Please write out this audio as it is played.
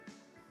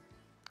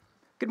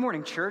Good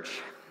morning,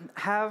 church.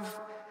 Have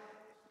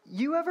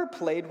you ever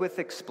played with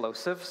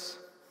explosives?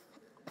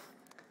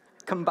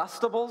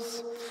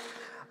 Combustibles?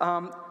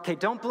 Okay,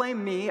 don't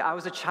blame me. I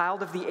was a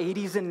child of the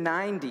 80s and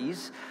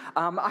 90s.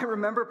 I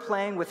remember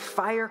playing with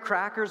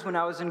firecrackers when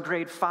I was in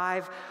grade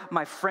 5.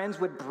 My friends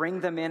would bring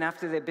them in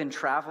after they'd been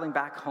traveling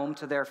back home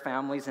to their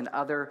families in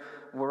other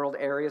world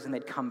areas, and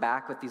they'd come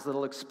back with these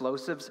little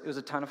explosives. It was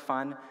a ton of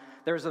fun.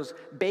 There was those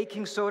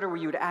baking soda where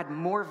you would add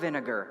more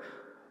vinegar,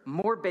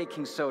 more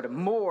baking soda,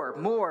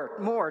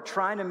 more,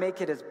 trying to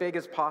make it as big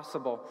as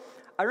possible.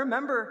 I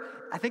remember,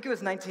 I think it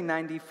was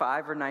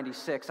 1995 or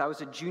 96, I was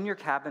a junior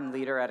cabin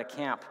leader at a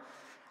camp,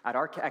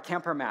 at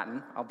Camp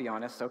Hermatin, I'll be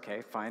honest,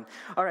 okay, fine.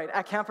 All right,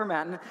 at Camp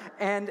Hermatin,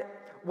 and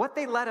what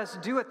they let us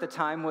do at the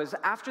time was,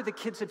 after the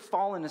kids had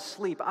fallen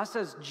asleep, us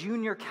as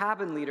junior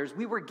cabin leaders,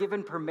 we were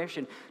given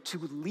permission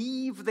to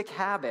leave the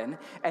cabin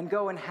and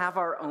go and have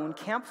our own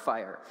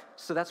campfire.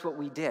 So that's what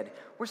we did.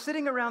 We're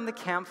sitting around the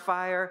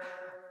campfire,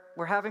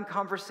 we're having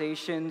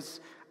conversations,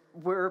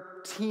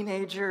 we're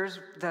teenagers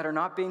that are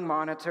not being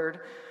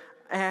monitored,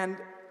 and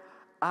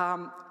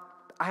I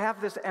have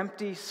this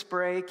empty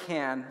spray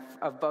can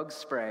of bug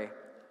spray.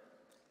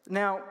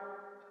 Now,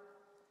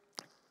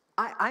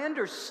 I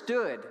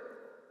understood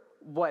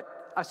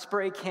what a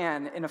spray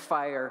can in a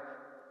fire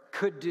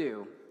could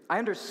do. I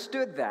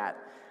understood that.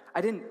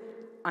 I didn't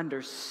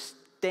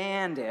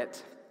understand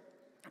it.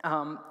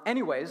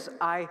 Anyways,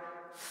 I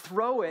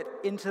throw it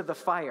into the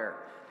fire.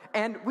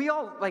 And we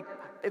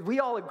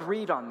all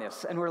agreed on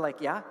this, and we're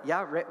like, yeah,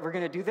 we're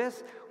going to do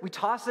this. We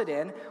toss it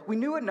in. We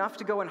knew enough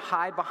to go and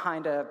hide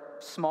behind a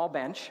small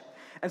bench,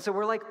 and so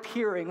we're like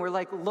peering, we're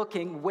like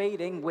looking,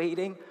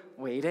 waiting.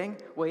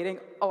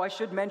 Oh, I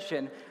should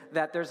mention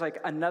that there's like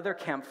another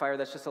campfire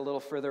that's just a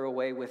little further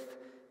away with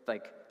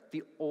like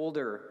the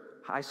older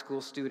high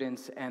school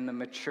students and the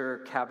mature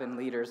cabin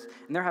leaders,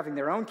 and they're having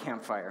their own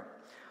campfire.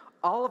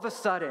 All of a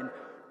sudden,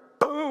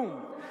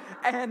 boom,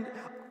 and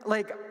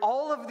like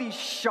all of these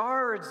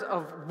shards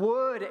of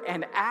wood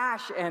and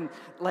ash and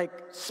like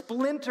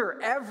splinter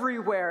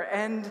everywhere,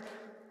 and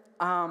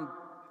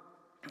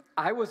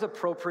I was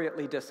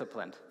appropriately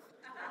disciplined.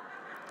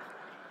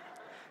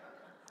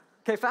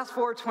 Okay, fast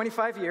forward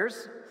 25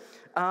 years.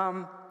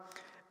 I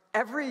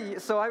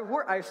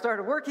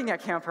started working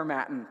at Camp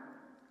Hermatin,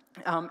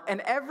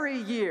 and every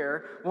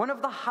year, one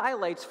of the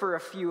highlights for a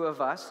few of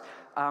us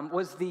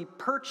was the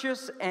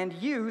purchase and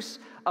use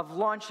of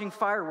launching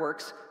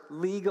fireworks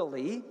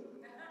legally.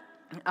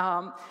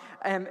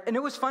 And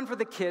it was fun for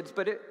the kids,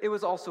 but it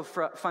was also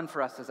fun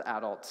for us as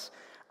adults.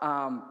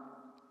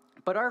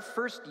 But our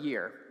first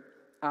year,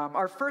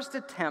 our first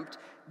attempt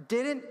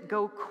didn't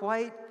go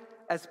quite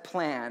as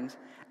planned,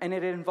 and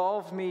it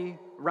involved me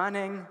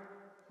running,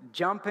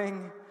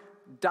 jumping,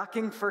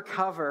 ducking for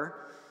cover,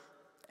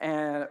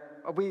 and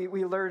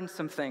we learned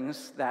some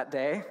things that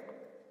day.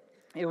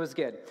 It was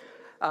good.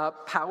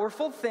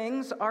 Powerful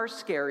things are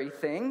scary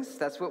things.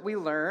 That's what we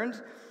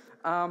learned.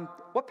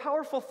 What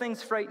powerful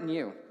things frighten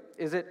you?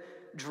 Is it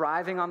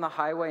driving on the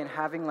highway and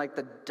having like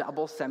the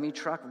double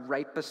semi-truck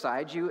right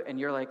beside you, and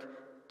you're like,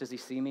 does he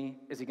see me?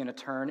 Is he gonna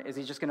turn? Is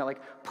he just gonna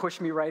like push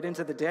me right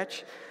into the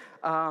ditch?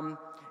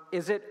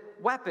 Is it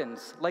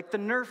weapons, like the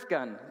Nerf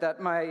gun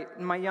that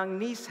my young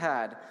niece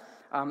had?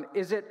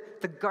 Is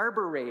it the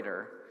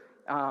Garburator?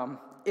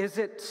 Is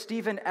it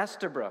Stephen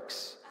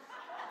Estabrooks?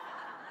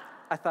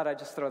 I thought I'd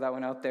just throw that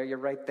one out there. You're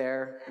right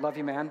there. Love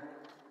you, man.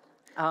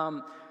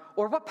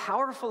 Or what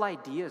powerful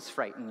ideas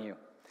frighten you?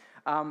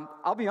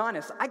 I'll be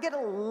honest, I get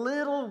a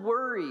little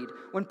worried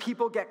when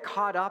people get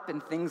caught up in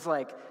things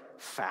like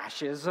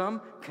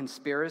fascism,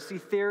 conspiracy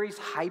theories,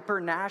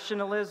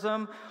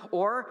 hyper-nationalism,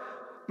 or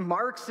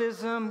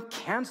Marxism,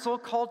 cancel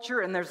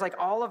culture, and there's like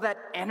all of that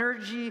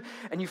energy,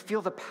 and you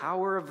feel the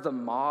power of the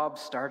mob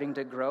starting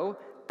to grow.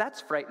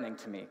 That's frightening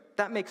to me.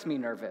 That makes me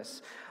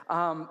nervous.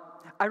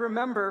 I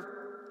remember,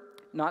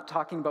 not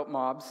talking about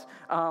mobs,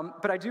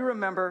 but I do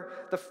remember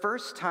the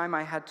first time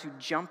I had to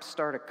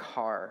jumpstart a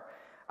car.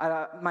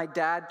 My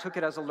dad took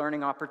it as a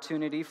learning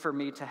opportunity for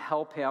me to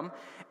help him,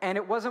 and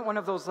it wasn't one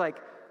of those like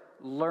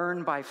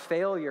learn by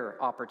failure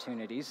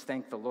opportunities,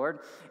 thank the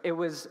Lord.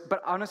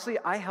 But honestly,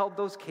 I held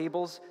those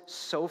cables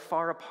so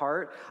far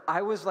apart.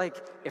 I was like,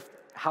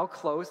 how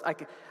close?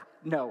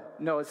 No.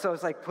 So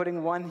it's like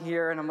putting one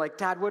here, and I'm like,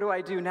 Dad, what do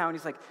I do now? And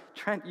he's like,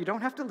 Trent, you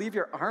don't have to leave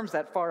your arms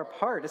that far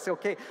apart. It's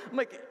okay. I'm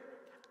like,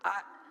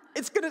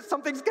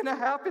 something's gonna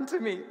happen to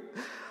me.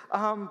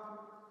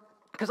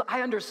 Because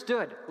I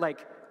understood,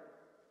 like,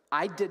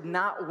 I did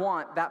not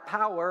want that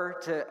power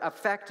to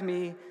affect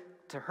me,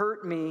 to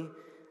hurt me.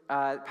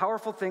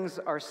 Powerful things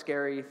are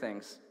scary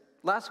things.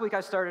 Last week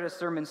I started a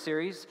sermon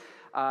series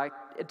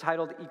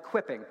entitled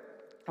Equipping,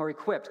 or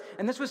Equipped.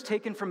 And this was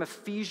taken from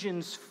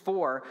Ephesians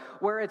 4,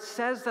 where it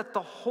says that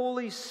the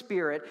Holy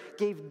Spirit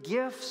gave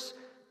gifts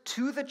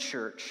to the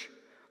church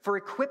for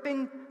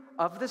equipping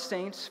of the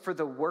saints for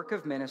the work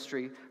of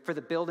ministry, for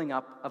the building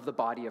up of the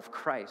body of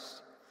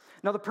Christ.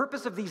 Now, the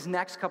purpose of these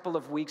next couple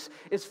of weeks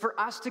is for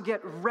us to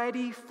get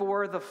ready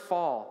for the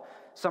fall,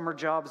 Summer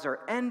jobs are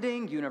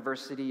ending,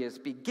 university is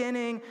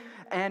beginning,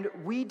 and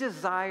we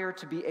desire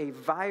to be a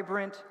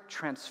vibrant,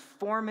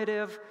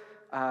 transformative,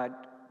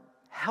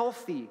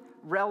 healthy,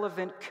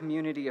 relevant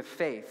community of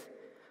faith.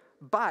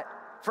 But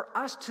for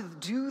us to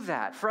do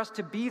that, for us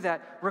to be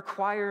that,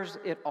 requires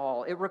it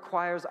all. It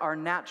requires our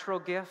natural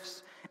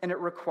gifts, and it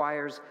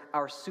requires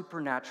our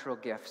supernatural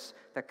gifts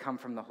that come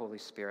from the Holy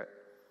Spirit.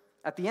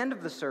 At the end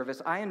of the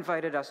service, I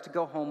invited us to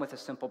go home with a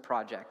simple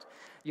project.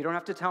 You don't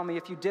have to tell me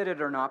if you did it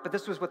or not, but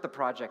this was what the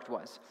project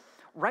was.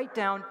 Write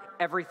down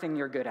everything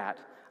you're good at.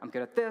 I'm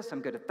good at this,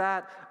 I'm good at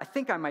that, I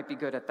think I might be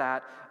good at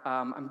that,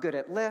 I'm good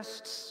at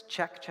lists,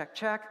 check, check,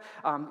 check.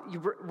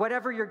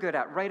 Whatever you're good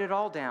at, write it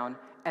all down,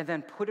 and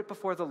then put it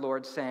before the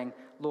Lord saying,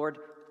 Lord,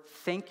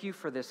 thank you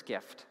for this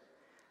gift.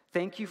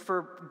 Thank you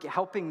for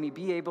helping me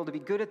be able to be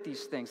good at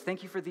these things.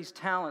 Thank you for these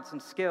talents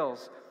and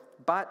skills,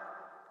 but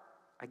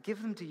I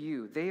give them to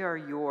you. They are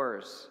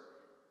yours.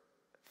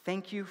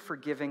 Thank you for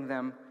giving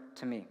them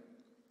to me.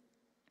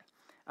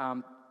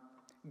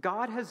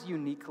 God has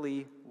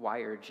uniquely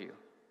wired you,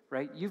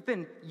 right? You've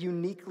been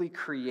uniquely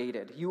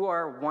created. You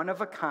are one of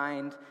a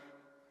kind,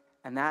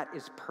 and that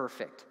is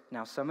perfect.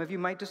 Now, some of you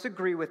might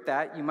disagree with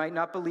that. You might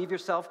not believe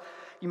yourself.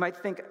 You might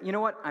think, you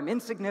know what, I'm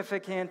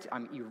insignificant,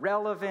 I'm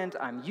irrelevant,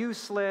 I'm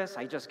useless,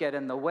 I just get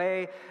in the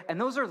way. And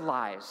those are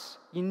lies.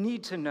 You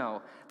need to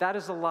know that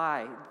is a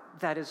lie.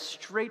 That is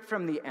straight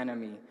from the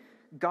enemy.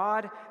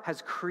 God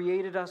has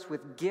created us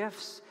with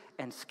gifts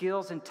and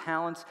skills and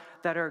talents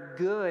that are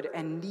good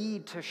and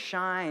need to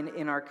shine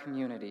in our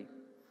community.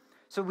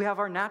 So we have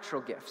our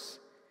natural gifts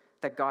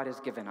that God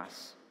has given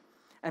us.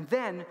 And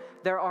then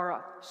there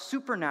are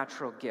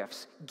supernatural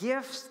gifts,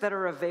 gifts that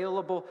are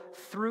available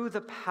through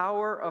the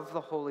power of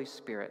the Holy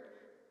Spirit.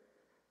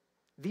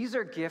 These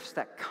are gifts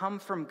that come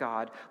from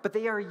God, but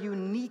they are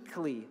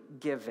uniquely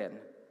given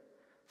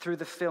through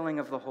the filling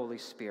of the Holy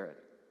Spirit.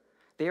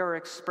 They are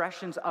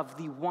expressions of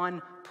the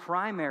one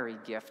primary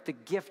gift, the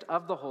gift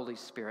of the Holy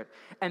Spirit.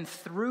 And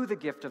through the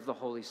gift of the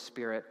Holy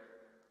Spirit,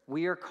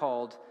 we are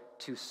called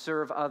to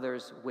serve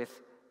others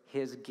with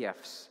his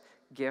gifts,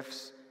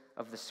 gifts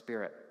of the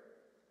Spirit.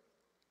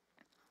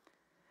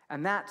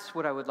 And that's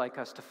what I would like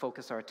us to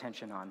focus our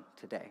attention on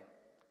today,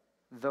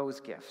 those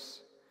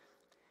gifts.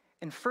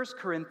 In 1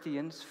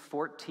 Corinthians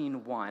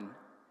 14:1,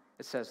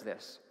 it says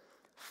this,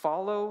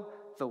 "Follow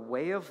the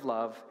way of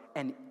love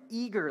and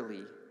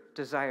eagerly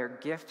desire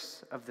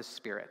gifts of the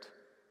Spirit."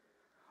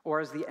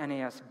 Or as the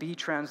NASB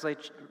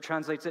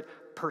translates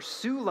it,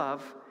 "Pursue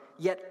love,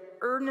 yet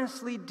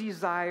earnestly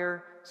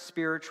desire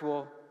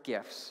spiritual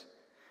gifts."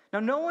 Now,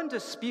 no one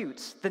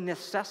disputes the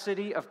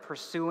necessity of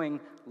pursuing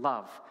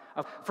love,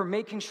 for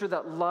making sure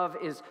that love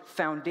is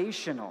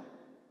foundational.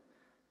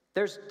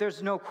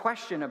 There's no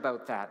question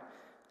about that.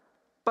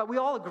 But we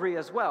all agree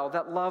as well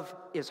that love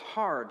is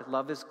hard,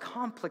 love is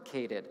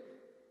complicated,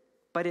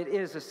 but it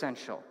is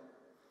essential.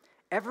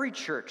 Every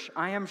church,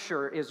 I am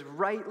sure, is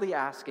rightly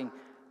asking,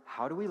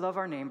 how do we love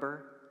our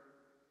neighbor?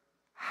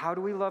 How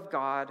do we love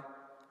God?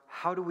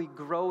 How do we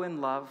grow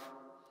in love?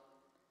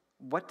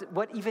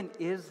 What even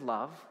is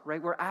love,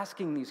 right? We're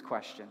asking these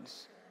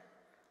questions.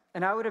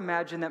 And I would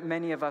imagine that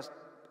many of us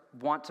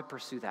want to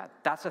pursue that.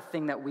 That's a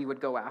thing that we would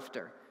go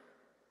after.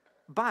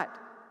 But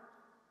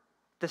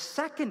the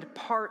second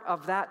part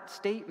of that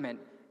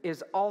statement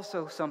is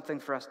also something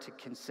for us to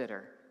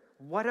consider.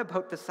 What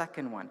about the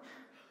second one?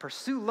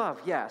 Pursue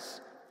love,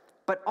 yes,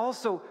 but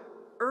also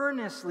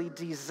earnestly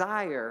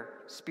desire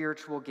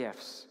spiritual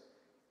gifts.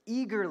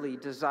 Eagerly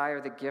desire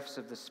the gifts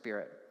of the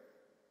Spirit.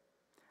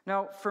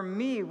 Now, for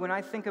me, when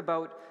I think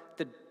about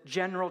the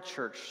general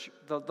church,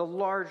 the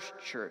large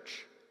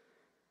church,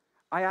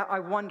 I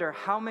wonder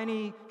how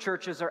many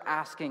churches are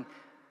asking,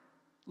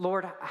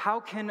 Lord, how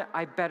can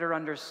I better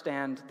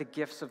understand the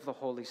gifts of the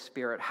Holy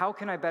Spirit? How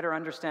can I better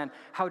understand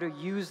how to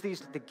use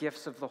the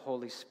gifts of the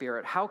Holy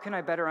Spirit? How can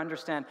I better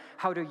understand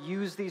how to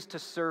use these to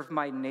serve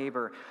my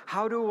neighbor?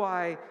 How do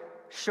I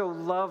show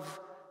love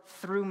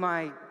through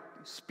my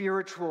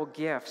spiritual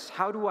gifts?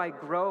 How do I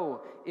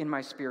grow in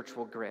my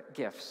spiritual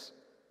gifts?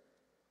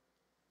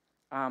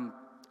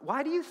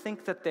 Why do you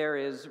think that there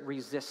is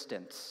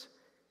resistance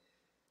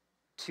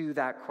to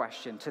that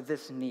question, to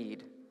this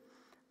need?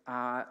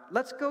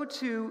 Let's go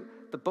to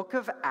the book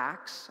of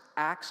Acts,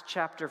 Acts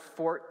chapter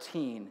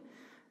 14,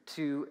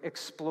 to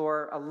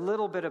explore a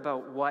little bit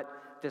about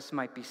what this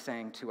might be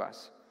saying to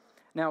us.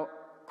 Now,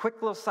 quick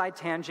little side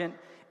tangent.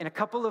 In a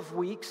couple of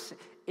weeks,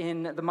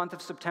 in the month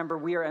of September,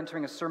 we are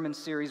entering a sermon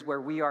series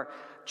where we are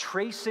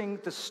tracing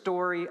the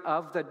story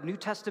of the New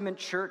Testament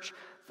church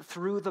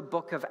through the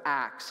book of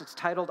Acts. It's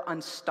titled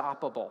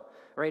Unstoppable,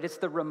 right? It's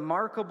the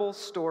remarkable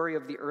story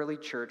of the early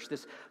church,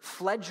 this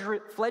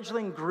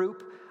fledgling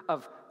group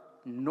of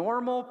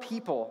normal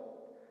people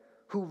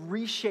who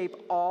reshape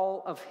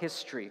all of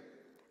history.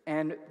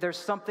 And there's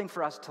something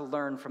for us to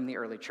learn from the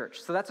early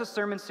church. So that's a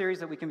sermon series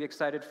that we can be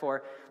excited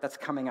for that's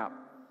coming up.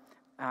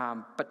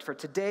 But for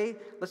today,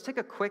 let's take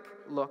a quick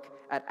look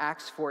at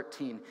Acts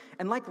 14.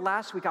 And like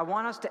last week, I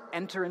want us to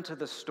enter into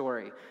the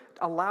story.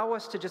 Allow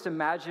us to just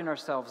imagine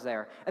ourselves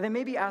there. And then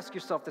maybe ask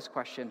yourself this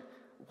question: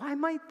 why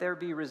might there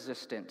be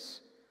resistance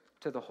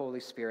to the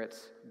Holy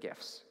Spirit's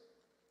gifts?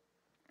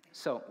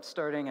 So,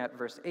 starting at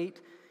verse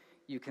 8,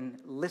 you can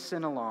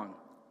listen along.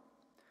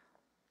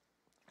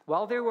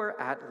 While they were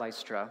at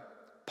Lystra,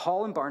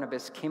 Paul and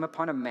Barnabas came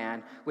upon a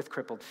man with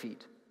crippled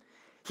feet.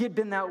 He had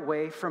been that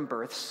way from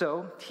birth,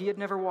 so he had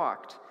never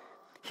walked.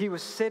 He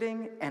was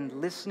sitting and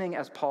listening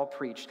as Paul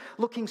preached,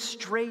 looking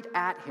straight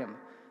at him.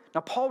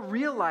 Now, Paul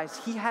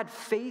realized he had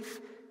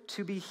faith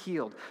to be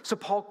healed. So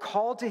Paul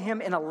called to him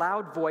in a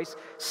loud voice,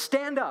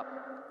 "Stand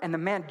up!" And the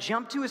man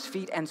jumped to his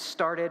feet and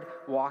started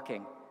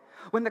walking.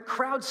 When the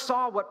crowd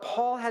saw what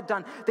Paul had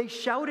done, they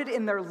shouted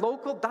in their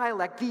local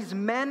dialect, "These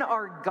men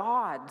are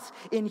gods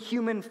in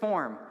human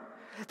form."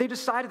 They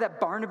decided that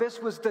Barnabas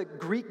was the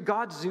Greek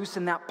god Zeus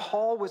and that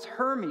Paul was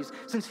Hermes,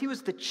 since he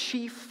was the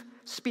chief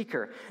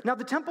speaker. Now,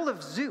 the temple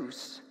of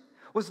Zeus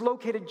was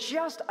located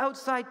just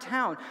outside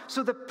town,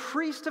 so the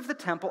priest of the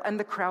temple and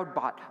the crowd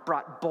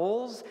brought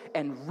bowls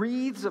and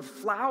wreaths of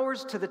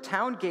flowers to the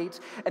town gates,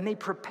 and they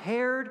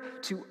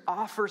prepared to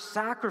offer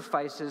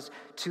sacrifices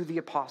to the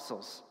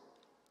apostles.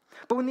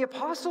 But when the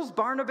apostles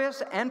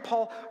Barnabas and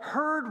Paul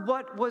heard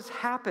what was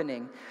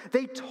happening,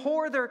 they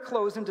tore their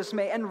clothes in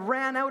dismay and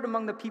ran out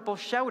among the people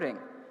shouting,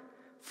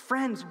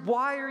 "Friends,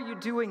 why are you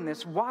doing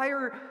this?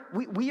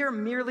 We are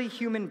merely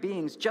human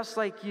beings, just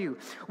like you.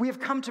 We have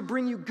come to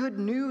bring you good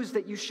news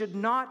that you should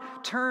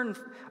turn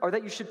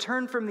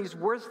from these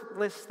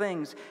worthless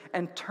things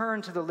and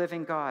turn to the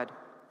living God,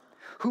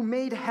 who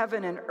made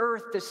heaven and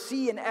earth, the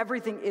sea, and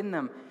everything in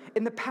them.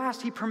 In the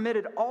past, he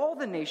permitted all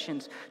the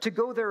nations to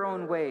go their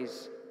own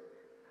ways,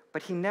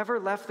 but he never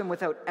left them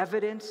without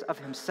evidence of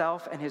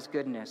himself and his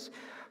goodness.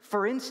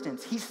 For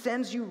instance, he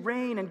sends you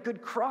rain and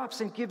good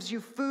crops and gives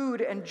you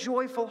food and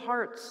joyful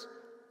hearts."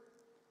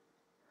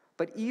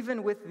 But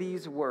even with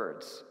these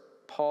words,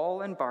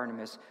 Paul and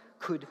Barnabas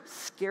could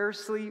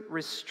scarcely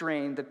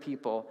restrain the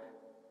people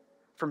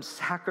from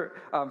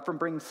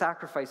bringing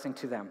sacrificing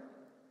to them.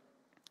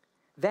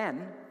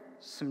 Then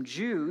some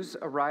Jews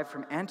arrived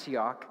from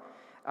Antioch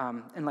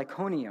and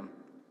Iconium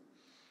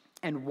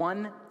and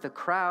won the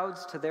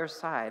crowds to their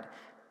side.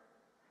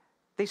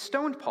 They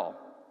stoned Paul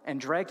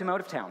and dragged him out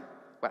of town.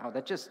 Wow,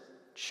 that just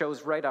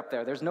shows right up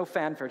there. There's no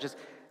fanfare. Just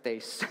they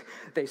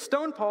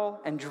stoned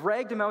Paul and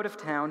dragged him out of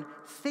town,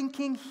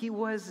 thinking he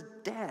was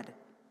dead.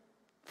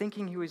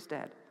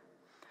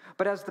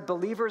 But as the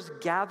believers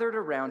gathered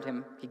around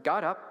him, he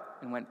got up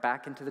and went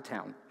back into the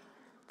town.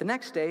 The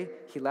next day,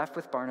 he left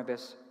with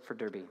Barnabas for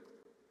Derbe.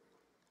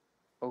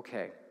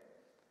 Okay,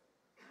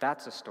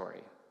 that's a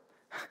story.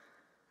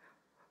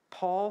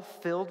 Paul,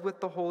 filled with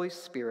the Holy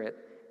Spirit,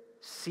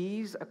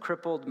 sees a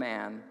crippled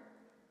man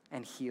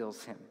and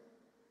heals him.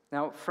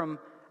 Now, from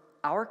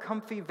our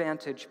comfy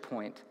vantage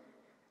point,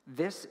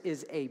 this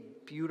is a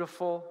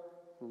beautiful,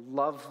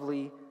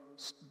 lovely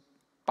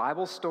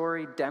Bible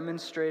story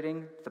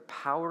demonstrating the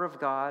power of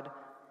God,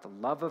 the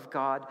love of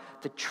God,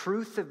 the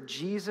truth of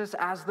Jesus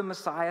as the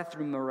Messiah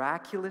through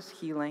miraculous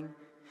healing,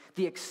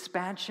 the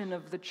expansion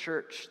of the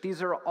church.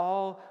 These are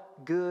all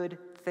good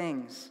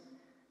things.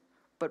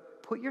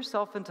 But put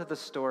yourself into the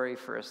story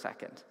for a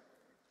second.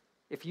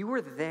 If you were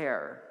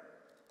there,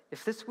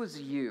 if this was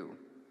you,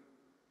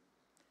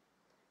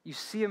 you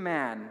see a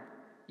man,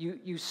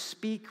 you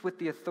speak with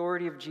the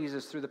authority of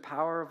Jesus through the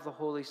power of the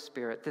Holy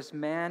Spirit. This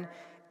man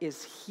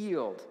is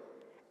healed.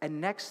 And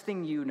next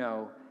thing you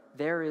know,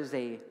 there is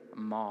a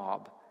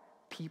mob.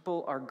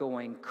 People are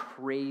going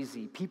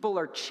crazy. People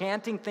are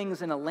chanting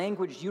things in a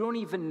language you don't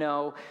even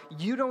know.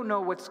 You don't know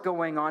what's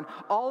going on.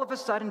 All of a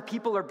sudden,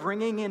 people are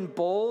bringing in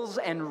bowls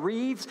and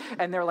wreaths,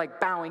 and they're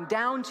like bowing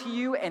down to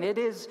you, and it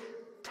is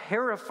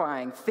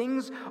terrifying.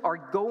 Things are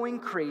going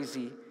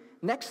crazy.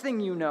 Next thing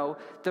you know,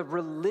 the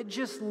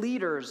religious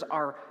leaders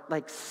are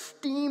like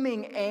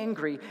steaming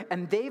angry,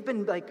 and they've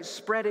been like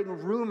spreading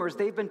rumors,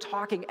 they've been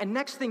talking, and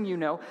next thing you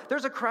know,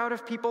 there's a crowd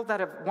of people that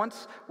have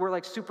once were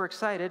like super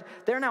excited.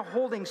 They're now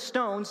holding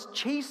stones,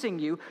 chasing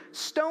you,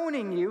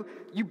 stoning you.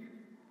 You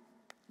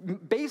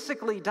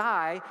basically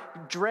die,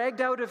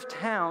 dragged out of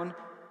town.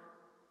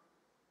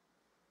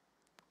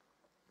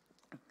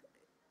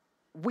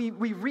 We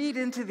read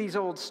into these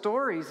old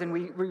stories, and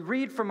we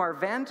read from our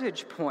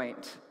vantage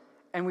point,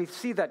 and we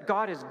see that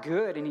God is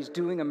good and he's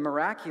doing a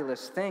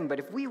miraculous thing. But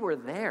if we were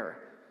there,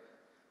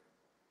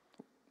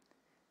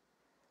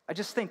 I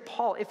just think,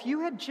 Paul, if you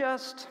had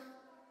just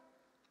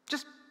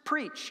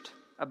preached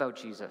about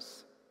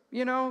Jesus,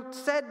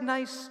 said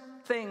nice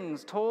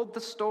things, told the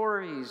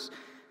stories,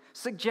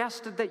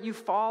 suggested that you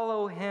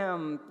follow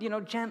him,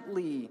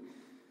 gently.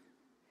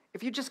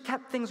 If you just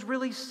kept things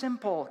really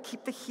simple,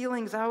 keep the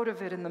healings out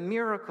of it and the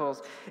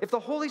miracles. If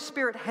the Holy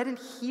Spirit hadn't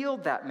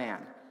healed that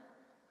man,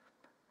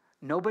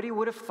 nobody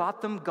would have thought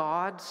them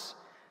gods.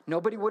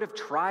 Nobody would have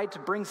tried to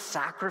bring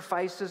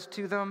sacrifices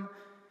to them.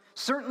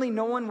 Certainly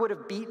no one would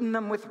have beaten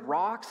them with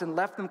rocks and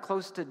left them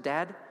close to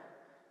dead.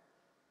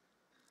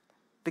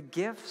 The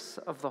gifts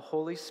of the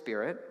Holy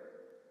Spirit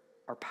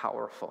are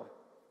powerful.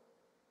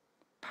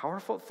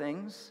 Powerful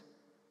things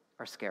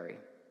are scary.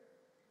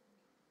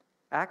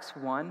 Acts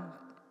 1,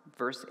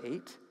 verse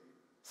 8,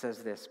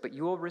 says this, "But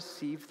you will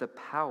receive the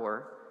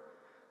power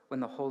when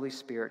the Holy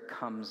Spirit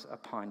comes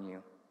upon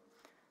you."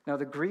 Now,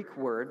 the Greek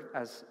word,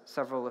 as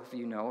several of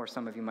you know, or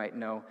some of you might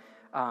know,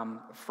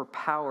 for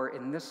power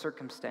in this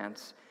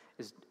circumstance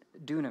is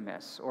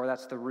dunamis, or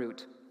that's the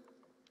root.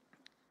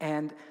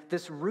 And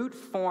this root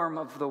form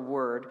of the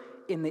word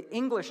in the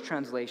English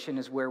translation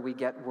is where we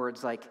get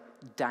words like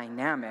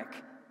dynamic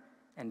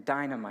and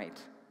dynamite.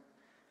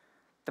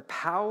 The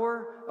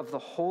power of the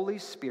Holy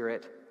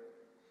Spirit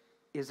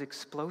is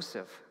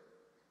explosive.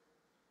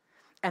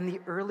 And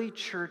the early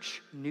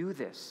church knew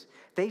this.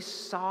 They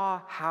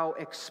saw how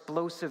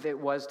explosive it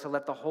was to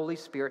let the Holy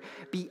Spirit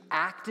be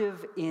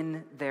active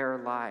in their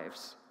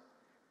lives.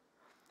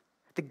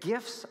 The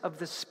gifts of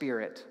the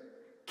Spirit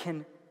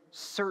can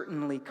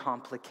certainly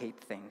complicate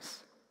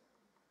things.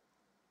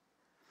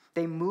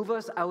 They move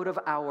us out of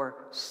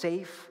our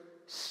safe,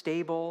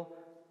 stable,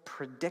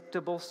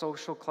 predictable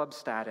social club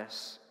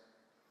status.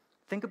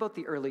 Think about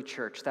the early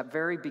church, that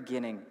very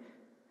beginning.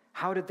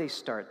 How did they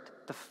start?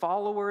 The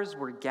followers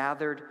were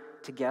gathered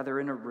together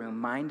in a room,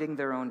 minding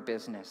their own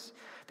business.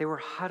 They were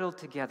huddled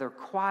together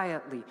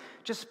quietly,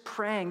 just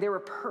praying. They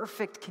were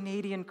perfect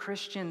Canadian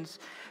Christians,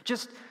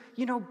 just,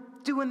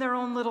 doing their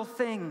own little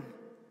thing.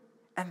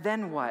 And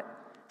then what?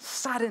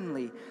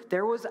 Suddenly,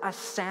 there was a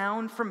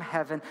sound from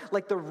heaven,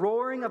 like the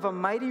roaring of a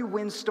mighty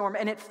windstorm,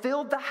 and it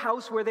filled the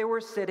house where they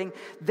were sitting.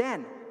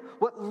 Then,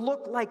 what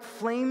looked like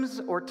flames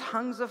or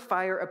tongues of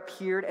fire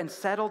appeared and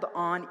settled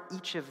on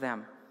each of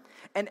them.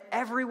 And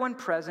everyone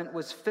present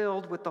was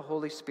filled with the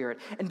Holy Spirit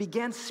and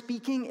began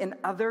speaking in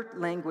other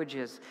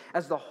languages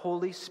as the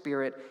Holy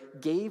Spirit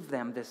gave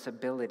them this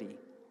ability.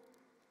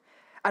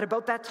 At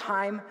about that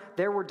time,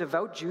 there were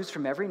devout Jews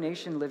from every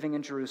nation living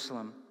in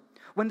Jerusalem.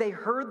 When they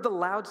heard the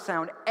loud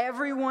sound,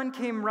 everyone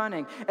came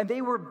running, and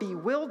they were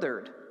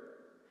bewildered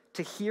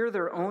to hear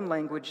their own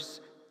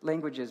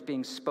languages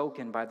being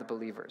spoken by the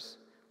believers.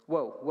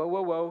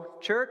 Whoa.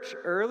 Church,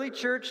 early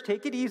church,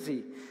 take it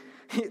easy.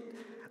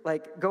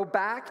 Go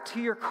back to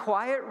your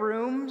quiet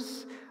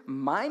rooms,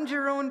 mind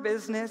your own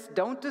business,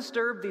 don't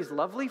disturb these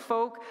lovely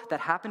folk that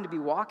happen to be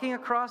walking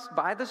across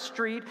by the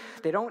street.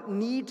 They don't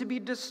need to be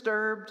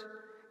disturbed.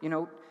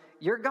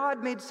 Your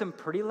God made some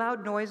pretty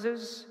loud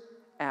noises.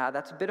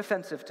 That's a bit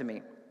offensive to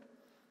me.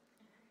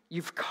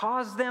 You've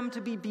caused them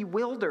to be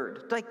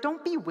bewildered.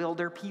 Don't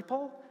bewilder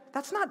people.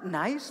 That's not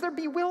nice. They're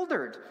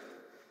bewildered.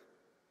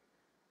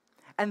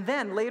 And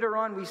then later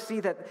on we see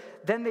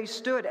that then they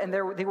stood and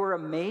they were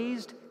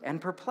amazed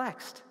and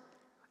perplexed.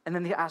 And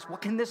then they asked,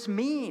 what can this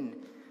mean?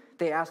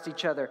 They asked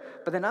each other.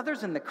 But then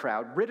others in the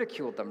crowd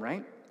ridiculed them,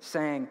 right?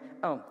 Saying,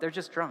 oh, they're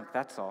just drunk,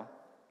 that's all.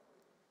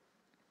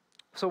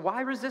 So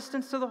why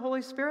resistance to the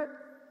Holy Spirit?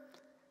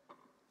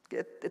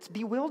 It's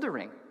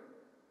bewildering.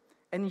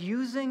 And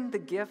using the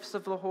gifts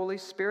of the Holy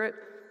Spirit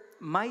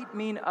might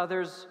mean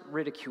others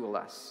ridicule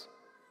us,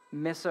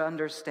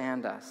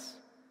 misunderstand us.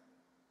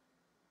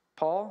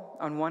 Paul,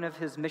 on one of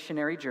his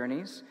missionary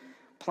journeys,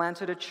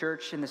 planted a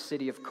church in the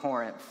city of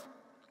Corinth.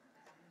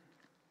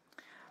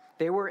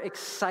 They were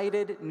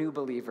excited new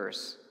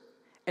believers,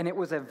 and it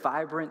was a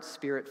vibrant,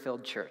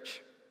 spirit-filled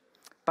church.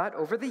 But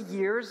over the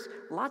years,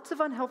 lots of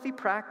unhealthy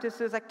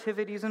practices,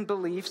 activities, and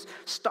beliefs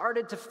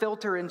started to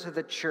filter into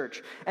the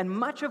church. And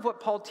much of what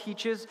Paul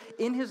teaches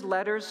in his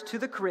letters to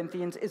the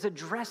Corinthians is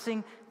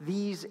addressing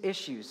these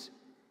issues.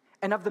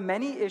 And of the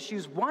many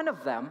issues, one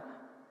of them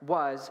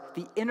was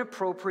the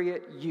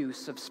inappropriate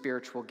use of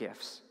spiritual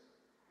gifts.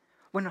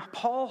 When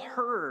Paul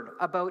heard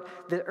about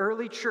the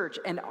early church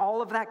and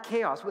all of that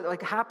chaos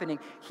happening,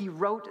 he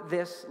wrote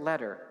this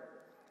letter.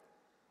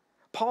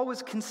 Paul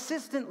was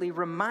consistently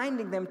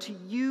reminding them to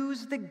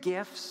use the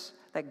gifts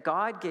that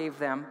God gave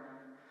them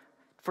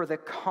for the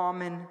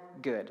common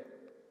good.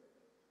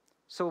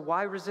 So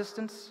why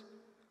resistance?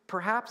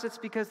 Perhaps it's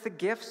because the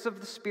gifts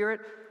of the Spirit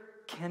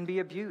can be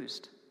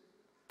abused.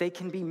 They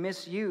can be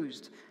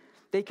misused.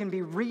 They can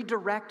be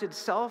redirected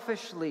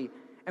selfishly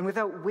and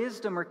without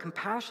wisdom or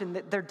compassion.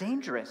 They're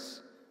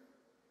dangerous.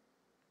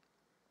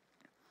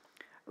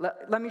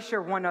 Let me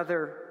share one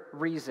other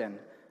reason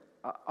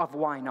of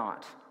why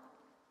not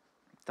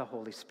the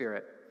Holy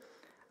Spirit.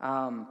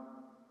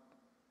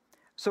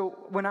 So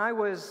when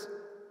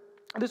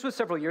this was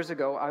several years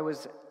ago, I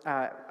was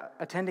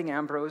attending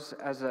Ambrose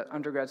as an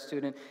undergrad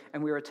student,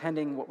 and we were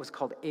attending what was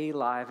called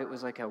A-Live. It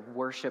was like a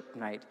worship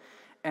night.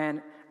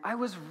 And I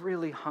was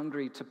really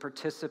hungry to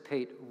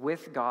participate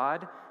with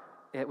God,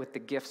 with the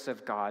gifts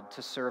of God,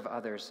 to serve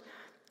others.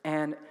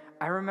 And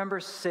I remember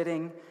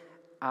sitting,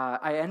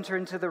 I enter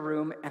into the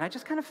room, and I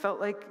just kind of felt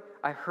like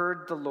I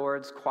heard the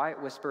Lord's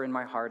quiet whisper in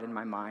my heart and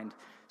my mind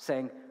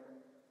saying,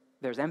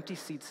 there's empty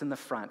seats in the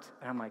front.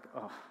 And I'm like,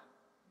 oh.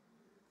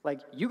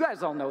 You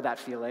guys all know that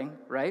feeling,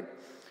 right?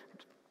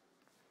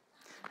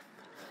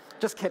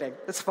 Just kidding.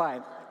 It's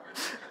fine.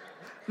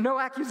 No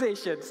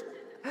accusations.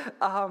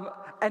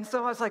 And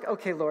so I was like,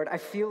 okay, Lord, I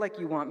feel like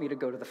you want me to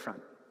go to the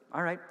front.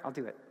 All right, I'll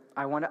do it.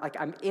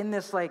 I'm in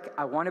this,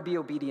 I want to be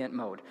obedient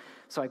mode.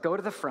 So I go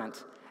to the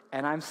front,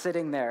 And I'm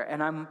sitting there,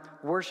 and I'm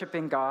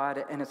worshiping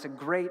God, and it's a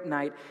great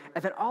night.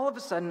 And then all of a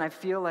sudden, I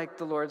feel like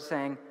the Lord's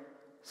saying,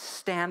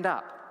 stand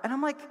up. And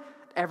I'm like,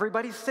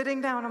 everybody's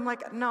sitting down. I'm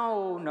like,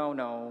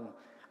 no.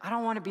 I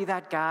don't want to be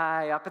that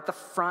guy up at the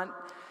front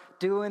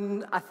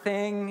doing a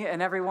thing,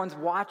 and everyone's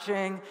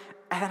watching.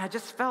 And I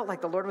just felt like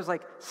the Lord was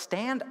like,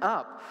 stand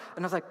up.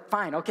 And I was like,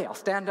 fine, okay, I'll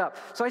stand up.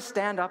 So I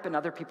stand up, and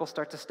other people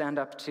start to stand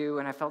up too.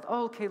 And I felt,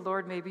 oh, okay,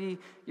 Lord, maybe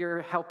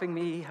you're helping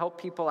me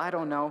help people. I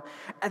don't know.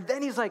 And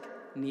then he's like,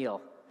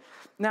 kneel.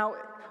 Now,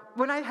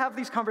 when I have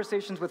these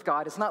conversations with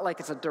God, it's not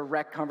like it's a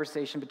direct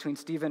conversation between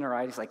Stephen or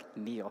I. He's like,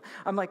 kneel.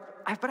 I'm like,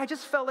 but I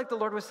just felt like the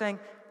Lord was saying,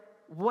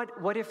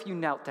 what if you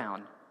knelt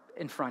down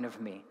in front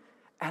of me?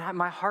 And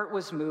my heart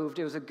was moved.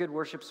 It was a good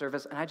worship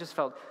service. And I just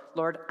felt,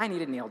 Lord, I need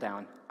to kneel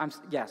down.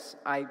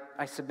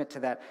 I submit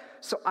to that.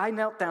 So I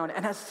knelt down.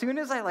 And as soon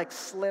as I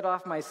slid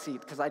off my seat,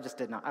 because I just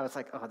did not, I was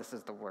like, oh, this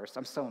is the worst.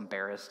 I'm so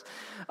embarrassed.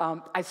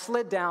 I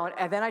slid down,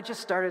 and then I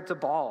just started to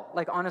bawl.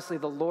 Like, honestly,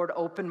 the Lord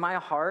opened my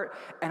heart,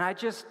 and I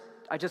just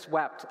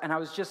wept. And I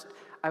was just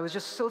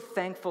so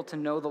thankful to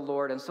know the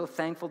Lord and so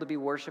thankful to be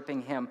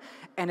worshiping him.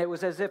 And it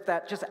was as if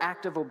that just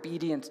act of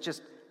obedience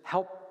just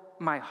helped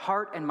my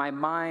heart and my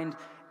mind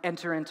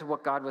enter into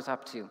what God was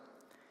up to.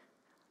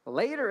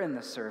 Later in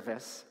the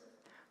service,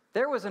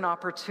 there was an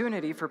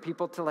opportunity for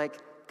people to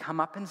come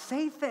up and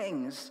say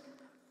things.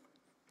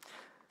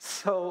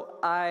 So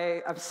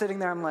I'm sitting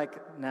there, I'm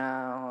like, no,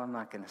 I'm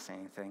not going to say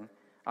anything.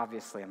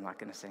 Obviously, I'm not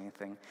going to say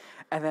anything.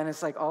 And then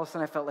it's like, all of a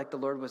sudden I felt like the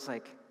Lord was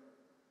like,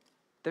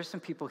 there's some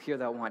people here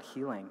that want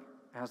healing.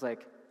 And I was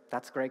like,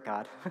 that's great,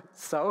 God.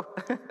 So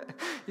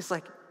he's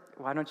like,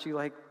 why don't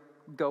you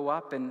go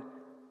up and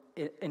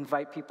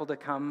invite people to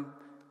come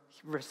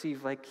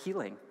receive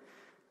healing?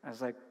 I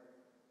was like,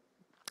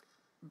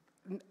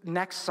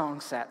 next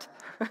song set.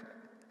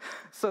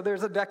 So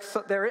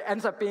there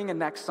ends up being a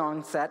next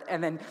song set,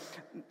 and then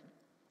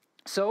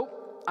so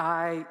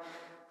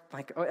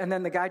and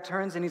then the guy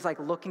turns and he's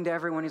looking to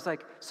everyone. He's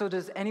like, so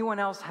does anyone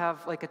else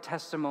have a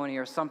testimony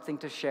or something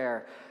to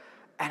share?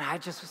 And I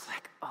just was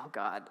like, oh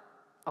God,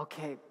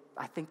 okay,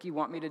 I think you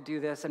want me to do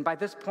this. And by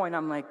this point,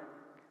 I'm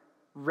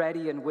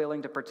ready and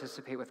willing to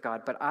participate with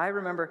God. But I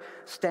remember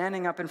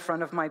standing up in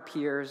front of my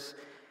peers,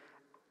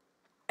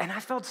 and I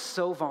felt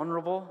so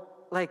vulnerable.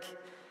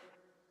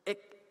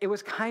 It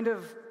was kind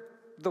of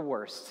the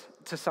worst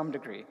to some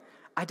degree.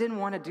 I didn't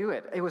want to do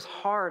it. It was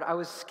hard. I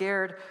was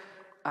scared.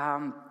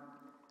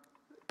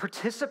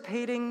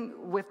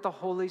 Participating with the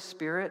Holy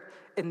Spirit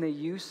in the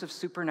use of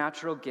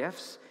supernatural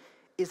gifts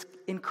is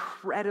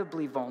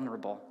incredibly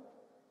vulnerable.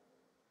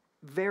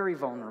 Very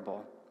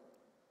vulnerable.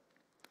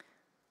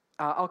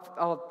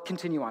 I'll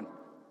continue on.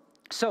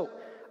 So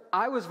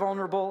I was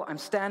vulnerable. I'm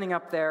standing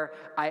up there.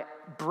 I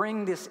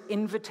bring this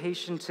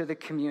invitation to the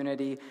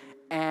community,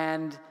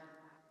 and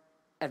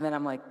then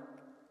I'm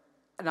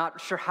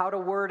not sure how to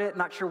word it,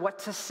 not sure what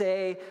to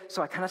say,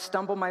 so I kind of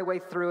stumble my way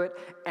through it,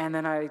 and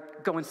then I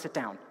go and sit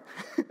down.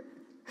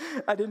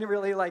 I didn't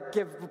really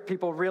give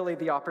people really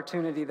the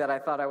opportunity that I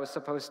thought I was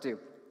supposed to.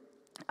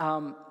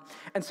 And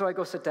so I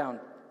go sit down.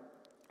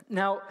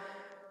 Now,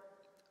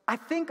 I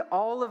think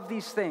all of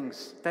these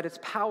things, that it's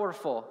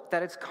powerful,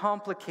 that it's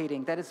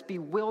complicating, that it's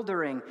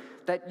bewildering,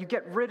 that you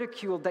get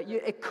ridiculed, that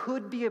it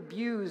could be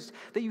abused,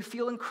 that you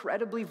feel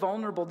incredibly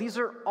vulnerable, these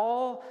are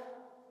all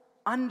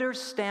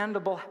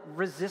understandable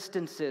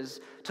resistances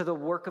to the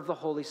work of the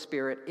Holy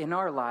Spirit in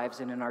our lives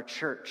and in our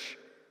church.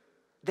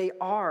 They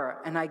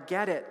are, and I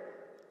get it.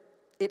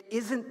 It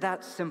isn't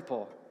that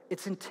simple.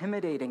 It's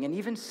intimidating and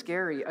even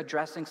scary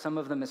addressing some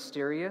of the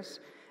mysterious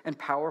and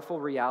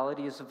powerful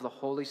realities of the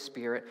Holy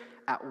Spirit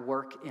at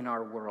work in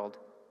our world.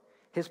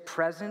 His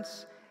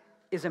presence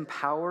is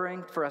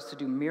empowering for us to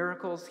do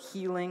miracles,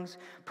 healings,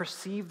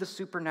 perceive the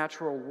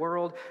supernatural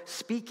world,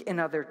 speak in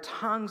other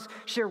tongues,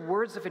 share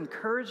words of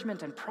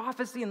encouragement and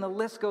prophecy, and the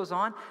list goes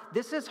on.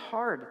 This is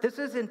hard. This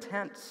is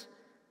intense.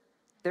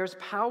 There's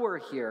power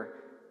here.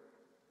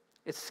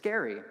 It's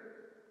scary.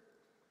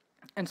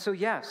 And so,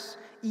 yes,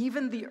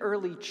 even the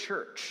early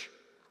church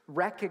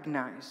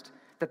recognized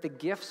that the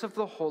gifts of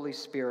the Holy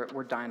Spirit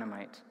were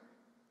dynamite.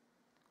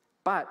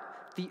 But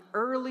the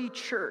early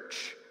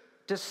church,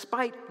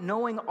 despite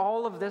knowing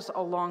all of this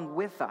along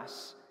with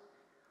us,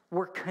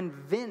 were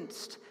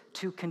convinced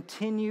to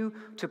continue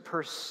to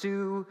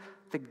pursue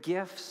the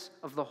gifts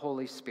of the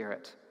Holy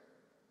Spirit.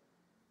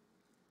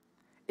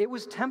 It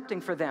was tempting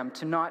for them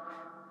to not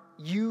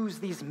use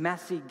these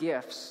messy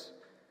gifts,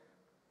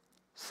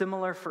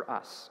 similar for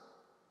us.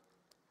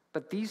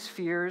 But these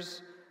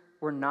fears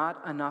were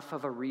not enough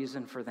of a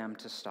reason for them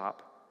to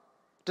stop.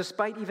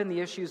 Despite even the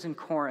issues in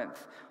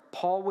Corinth,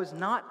 Paul was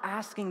not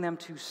asking them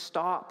to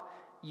stop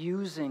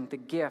using the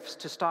gifts,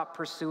 to stop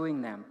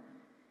pursuing them.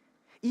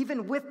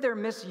 Even with their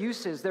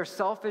misuses, their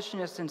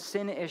selfishness and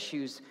sin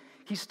issues,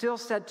 he still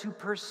said to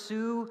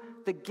pursue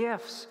the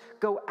gifts,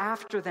 go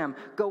after them,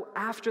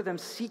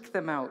 seek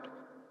them out.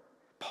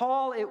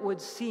 Paul, it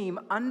would seem,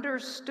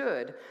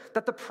 understood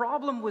that the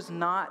problem was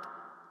not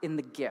in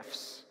the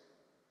gifts.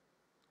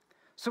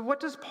 So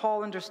what does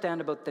Paul understand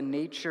about the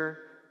nature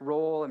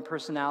role and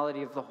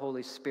personality of the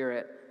Holy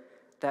Spirit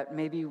that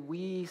maybe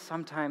we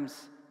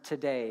sometimes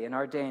today, in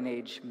our day and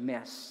age,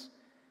 miss?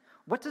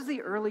 What does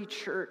the early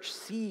church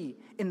see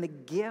in the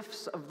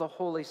gifts of the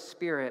Holy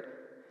Spirit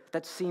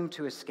that seem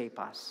to escape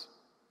us?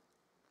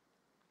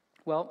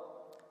 Well,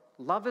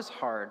 love is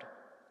hard.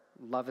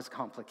 Love is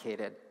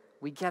complicated.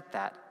 We get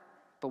that,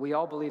 but we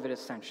all believe it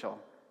essential.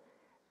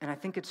 And I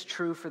think it's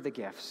true for the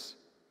gifts.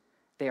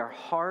 They are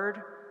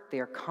hard, they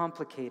are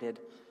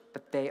complicated,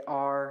 but they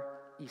are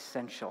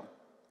essential.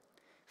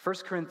 1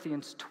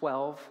 Corinthians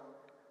 12,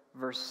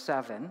 verse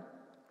 7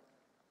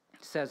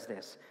 says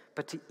this,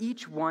 "But to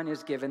each one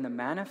is given the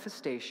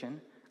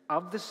manifestation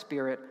of the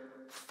Spirit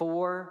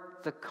for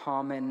the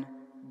common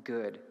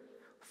good."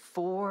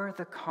 For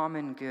the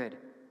common good.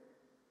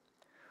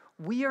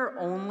 We are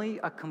only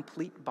a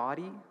complete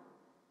body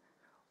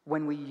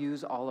when we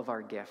use all of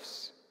our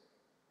gifts.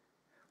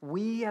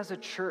 We as a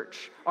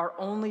church are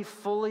only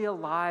fully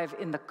alive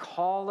in the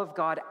call of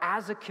God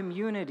as a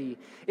community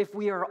if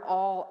we are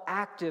all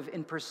active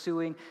in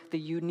pursuing the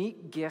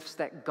unique gifts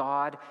that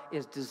God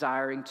is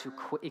desiring to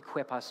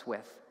equip us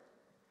with.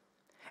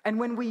 And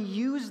when we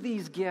use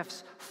these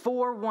gifts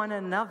for one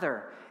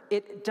another,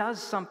 it does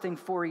something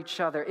for each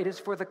other. It is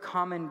for the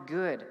common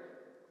good.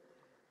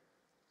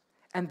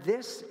 And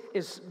this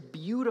is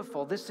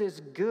beautiful. This is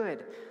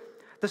good.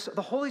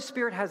 The Holy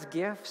Spirit has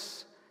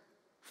gifts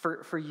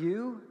for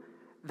you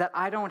that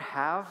I don't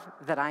have,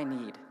 that I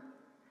need.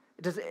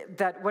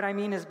 What I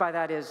mean is by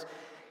that is,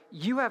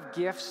 you have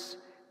gifts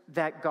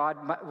that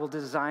God will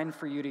design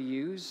for you to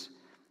use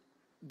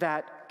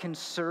that can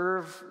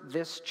serve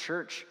this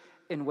church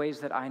in ways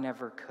that I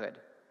never could.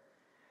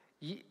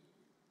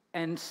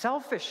 And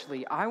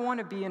selfishly, I want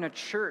to be in a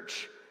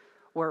church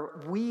where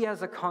we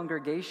as a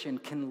congregation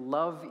can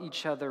love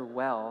each other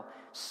well,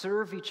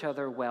 serve each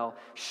other well,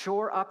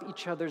 shore up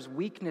each other's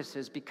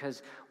weaknesses,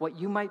 because what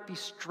you might be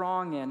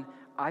strong in,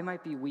 I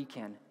might be weak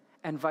in,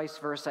 and vice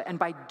versa. And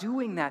by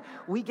doing that,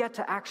 we get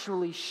to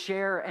actually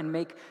share and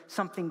make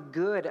something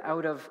good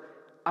out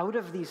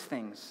of these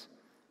things.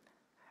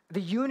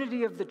 The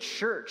unity of the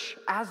church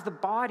as the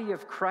body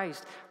of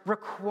Christ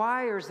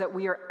requires that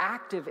we are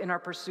active in our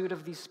pursuit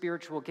of these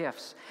spiritual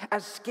gifts,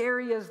 as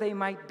scary as they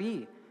might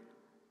be.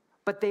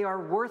 But they are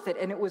worth it.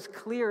 And it was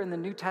clear in the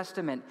New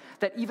Testament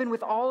that even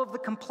with all of the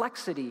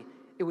complexity,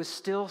 it was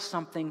still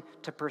something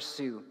to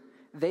pursue.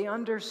 They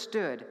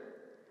understood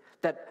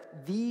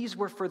that these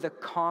were for the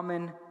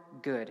common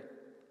good.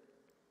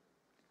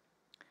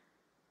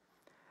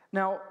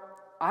 Now,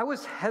 I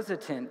was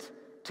hesitant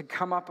to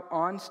come up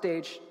on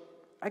stage.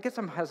 I guess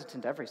I'm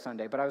hesitant every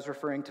Sunday, but I was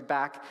referring to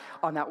back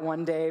on that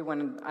one day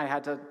when I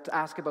had to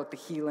ask about the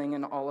healing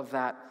and all of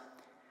that.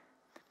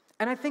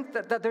 And I think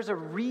that there's a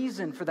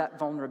reason for that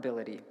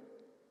vulnerability.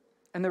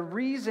 And the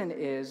reason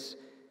is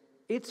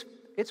it's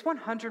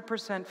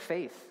 100%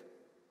 faith.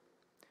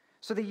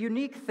 So the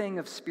unique thing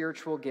of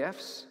spiritual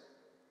gifts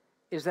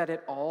is that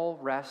it all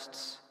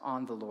rests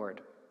on the Lord.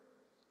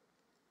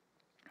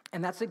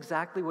 And that's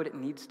exactly what it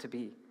needs to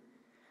be.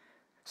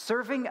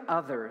 Serving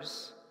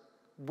others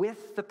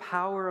with the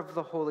power of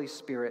the Holy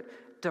Spirit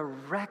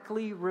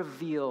directly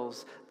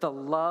reveals the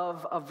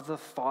love of the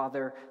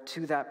Father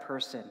to that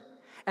person.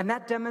 And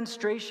that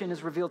demonstration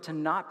is revealed to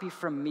not be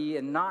from me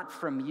and not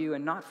from you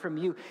and not from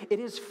you. It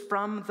is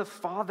from the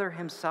Father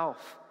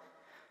himself.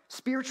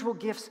 Spiritual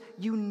gifts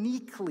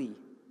uniquely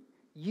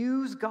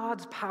use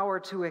God's power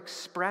to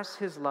express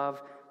his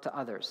love to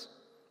others.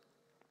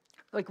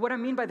 Like, what I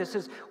mean by this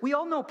is, we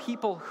all know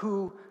people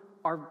who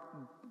are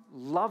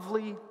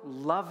lovely,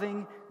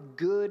 loving,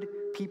 good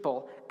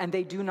people, and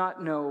they do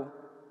not know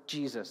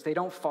Jesus. They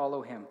don't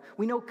follow him.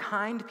 We know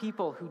kind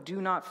people who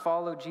do not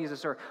follow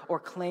Jesus or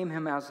claim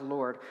him as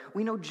Lord.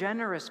 We know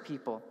generous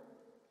people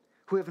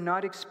who have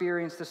not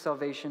experienced the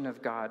salvation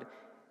of God.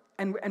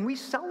 And we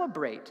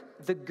celebrate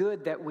the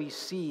good that we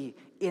see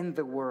in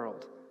the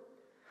world.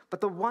 But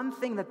the one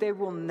thing that they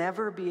will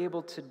never be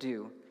able to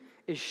do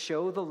is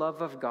show the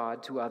love of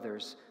God to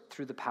others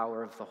through the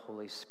power of the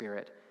Holy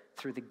Spirit,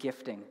 through the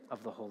gifting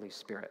of the Holy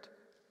Spirit.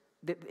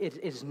 It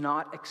is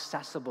not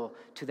accessible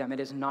to them. It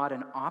is not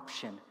an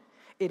option.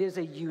 It is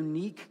a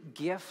unique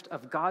gift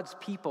of God's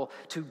people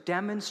to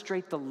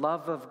demonstrate the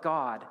love of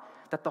God,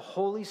 that the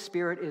Holy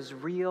Spirit is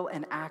real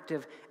and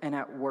active and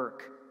at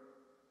work.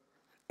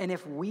 And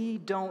if we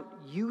don't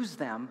use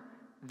them,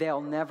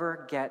 they'll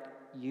never get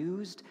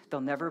used,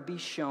 they'll never be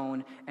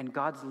shown, and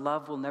God's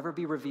love will never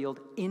be revealed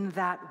in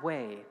that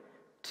way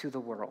to the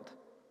world.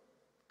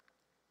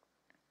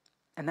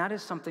 And that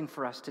is something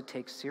for us to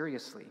take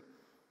seriously.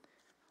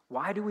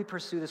 Why do we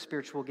pursue the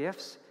spiritual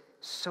gifts?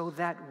 So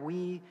that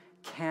we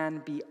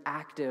can be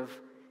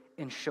active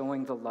in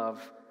showing the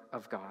love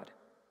of God.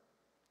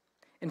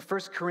 In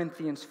 1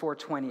 Corinthians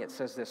 4:20, it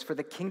says this, "For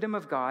the kingdom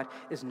of God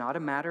is not a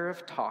matter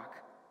of talk,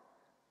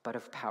 but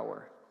of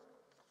power."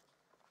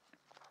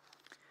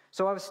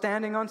 So I was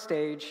standing on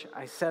stage.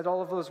 I said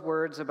all of those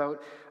words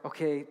about,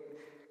 okay,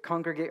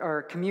 congregate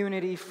or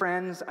community,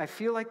 friends. I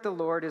feel like the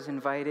Lord is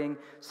inviting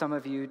some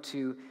of you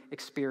to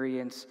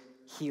experience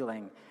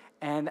healing.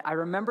 And I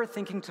remember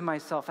thinking to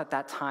myself at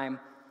that time,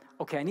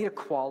 okay, I need to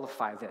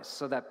qualify this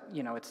so that,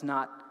 it's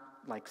not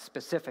like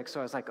specific. So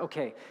I was like,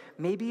 okay,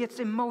 maybe it's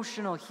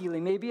emotional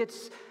healing, maybe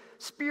it's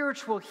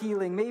spiritual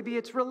healing, maybe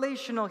it's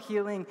relational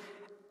healing,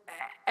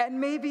 and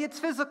maybe it's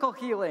physical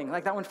healing.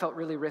 Like that one felt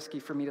really risky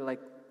for me to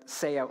like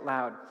say out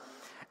loud.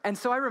 And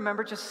so I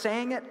remember just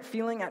saying it,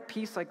 feeling at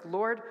peace, like,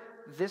 Lord,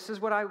 this is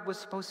what I was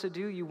supposed to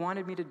do. You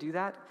wanted me to do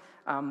that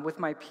with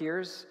my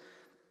peers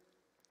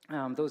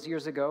those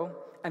years ago.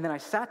 And then I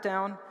sat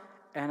down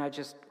and I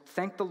just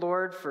thanked the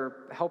Lord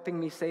for helping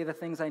me say the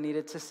things I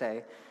needed to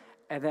say.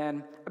 And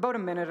then about a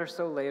minute or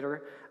so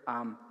later,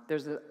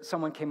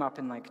 someone came up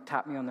and like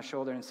tapped me on the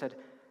shoulder and said,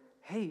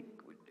 hey,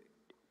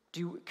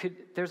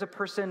 there's a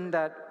person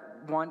that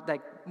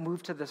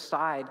moved to the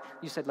side.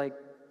 You said like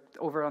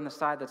over on the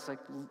side that's like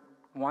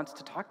wants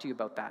to talk to you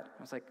about that.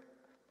 I was like,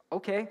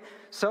 okay.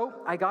 So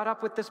I got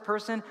up with this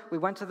person. We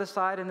went to the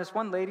side, and this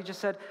one lady just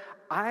said,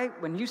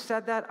 when you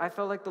said that, I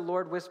felt like the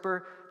Lord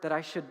whisper that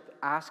I should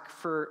ask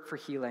for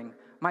healing.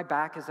 My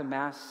back is a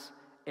mess.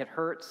 It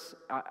hurts.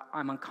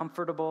 I'm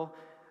uncomfortable.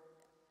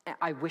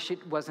 I wish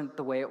it wasn't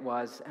the way it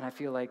was, and I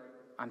feel like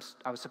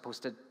I was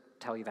supposed to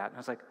tell you that. And I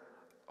was like,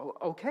 oh,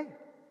 okay,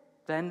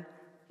 then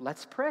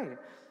let's pray.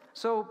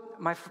 So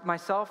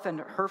myself and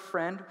her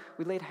friend,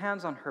 we laid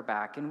hands on her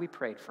back, and we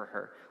prayed for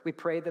her. We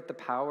prayed that the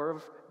power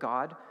of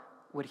God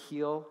would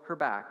heal her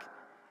back.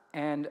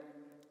 And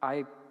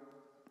I'll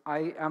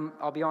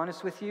be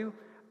honest with you,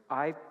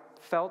 I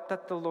felt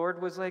that the Lord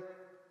was like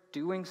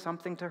doing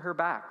something to her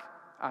back.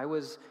 I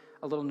was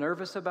a little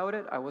nervous about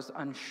it. I was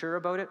unsure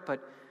about it,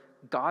 but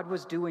God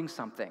was doing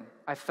something.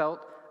 I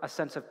felt a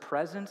sense of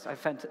presence. I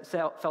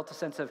felt a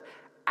sense of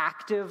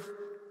active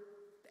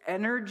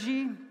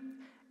energy,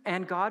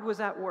 and God was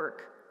at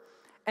work.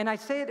 And I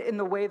say it in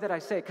the way that I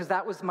say it because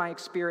that was my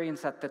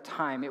experience at the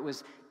time. It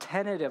was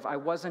tentative. I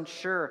wasn't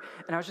sure.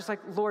 And I was just like,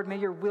 Lord, may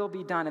your will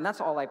be done. And that's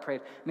all I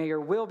prayed. May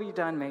your will be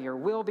done. May your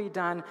will be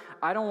done.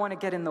 I don't want to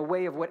get in the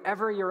way of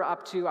whatever you're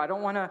up to. I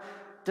don't want to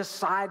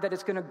decide that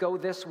it's going to go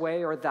this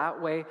way or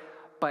that way.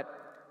 But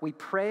we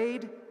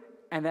prayed,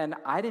 and then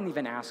I didn't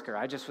even ask her.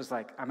 I just was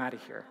like, I'm out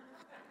of here.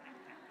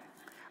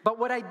 But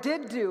what I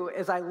did do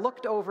is I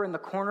looked over in the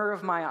corner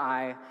of my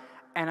eye,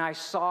 and I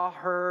saw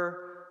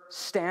her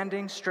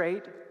standing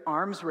straight,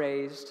 arms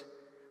raised,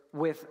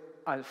 with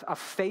a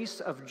face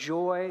of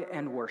joy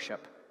and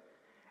worship.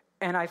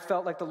 And I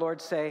felt like the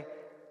Lord say,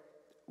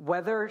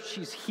 whether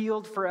she's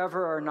healed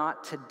forever or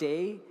not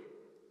today,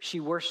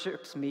 she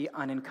worships me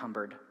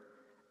unencumbered.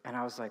 And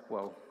I was like,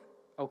 whoa,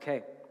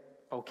 okay.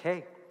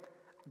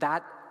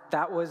 That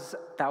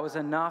was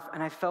enough.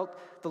 And I felt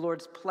the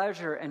Lord's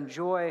pleasure and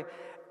joy.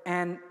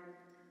 And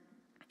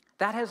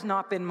that has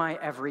not been my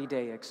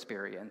everyday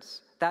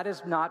experience. That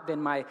has not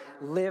been my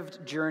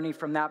lived journey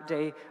from that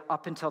day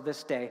up until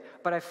this day.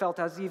 But I felt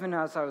even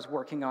as I was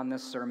working on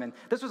this sermon,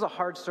 this was a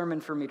hard sermon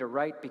for me to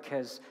write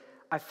because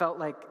I felt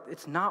like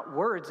it's not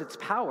words, it's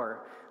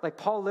power. Like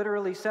Paul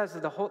literally says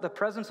that the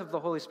presence of the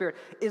Holy Spirit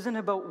isn't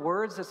about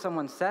words that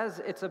someone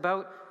says, it's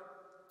about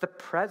the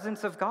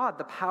presence of God,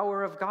 the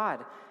power of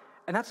God.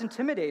 And that's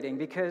intimidating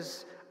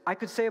because I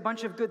could say a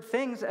bunch of good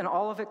things and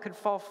all of it could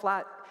fall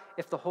flat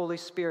if the Holy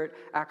Spirit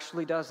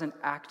actually doesn't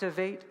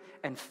activate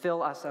and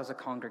fill us as a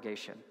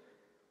congregation.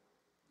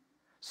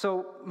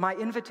 So my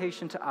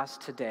invitation to us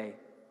today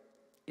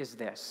is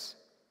this: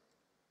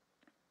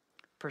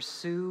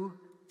 pursue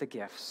the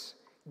gifts.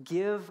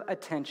 Give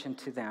attention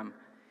to them,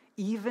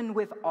 even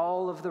with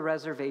all of the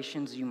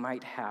reservations you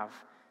might have.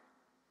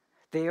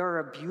 They are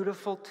a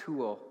beautiful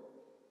tool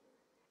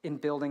in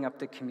building up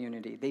the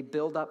community. They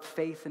build up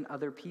faith in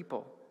other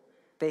people.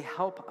 They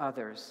help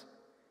others.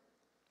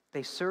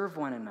 They serve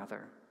one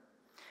another.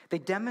 They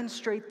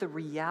demonstrate the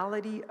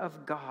reality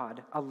of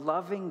God, a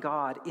loving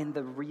God in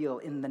the real,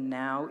 in the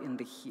now, in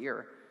the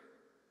here.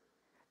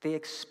 They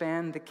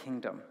expand the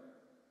kingdom.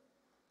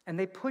 And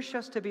they push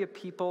us to be a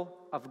people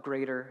of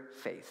greater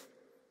faith.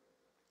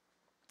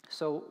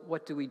 So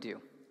what do we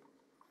do?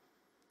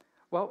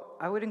 Well,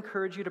 I would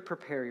encourage you to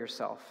prepare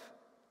yourself.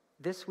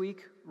 This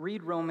week,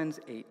 read Romans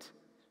 8.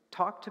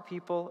 Talk to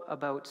people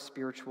about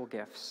spiritual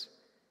gifts.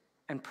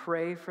 And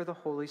pray for the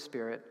Holy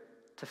Spirit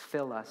to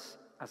fill us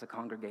as a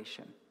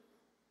congregation.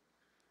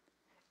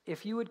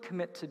 If you would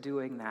commit to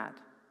doing that,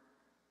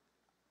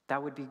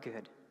 that would be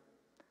good.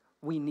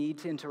 We need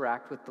to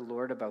interact with the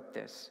Lord about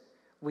this.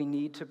 We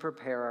need to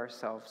prepare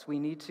ourselves. We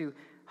need to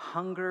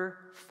hunger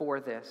for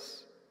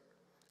this.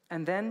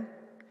 And then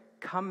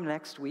come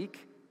next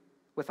week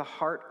with a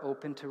heart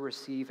open to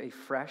receive a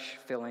fresh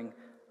filling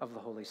of the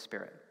Holy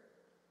Spirit.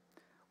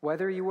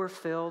 Whether you were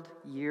filled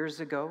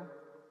years ago,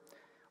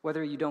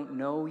 whether you don't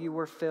know you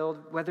were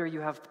filled, whether you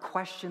have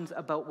questions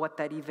about what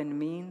that even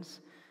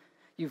means,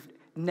 you've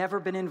never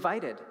been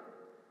invited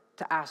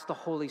to ask the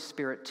Holy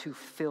Spirit to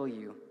fill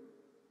you.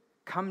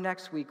 Come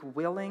next week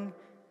willing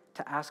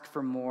to ask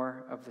for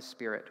more of the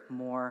Spirit,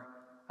 more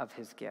of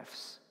His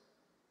gifts.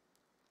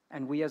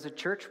 And we as a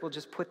church will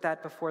just put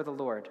that before the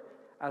Lord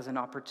as an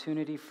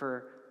opportunity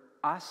for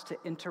us to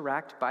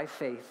interact by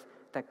faith,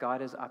 that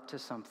God is up to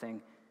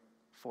something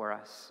for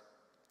us.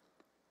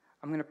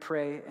 I'm going to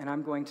pray, and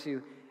I'm going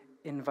to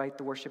invite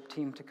the worship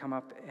team to come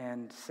up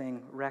and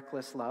sing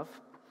Reckless Love.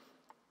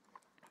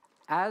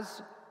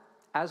 As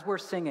we're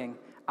singing,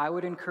 I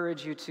would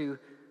encourage you to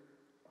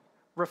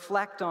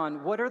reflect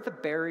on what are the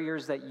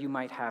barriers that you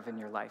might have in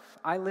your life.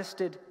 I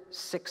listed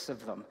 6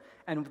 of them,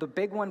 and the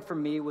big one for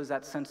me was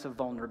that sense of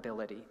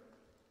vulnerability.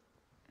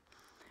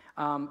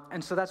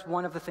 And so that's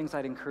one of the things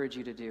I'd encourage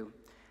you to do.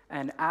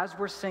 And as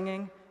we're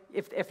singing,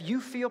 if you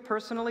feel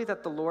personally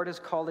that the Lord is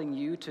calling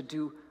you to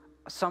do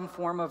some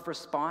form of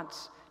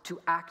response, to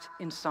act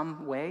in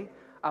some way,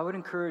 I would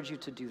encourage you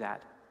to do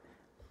that.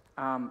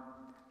 And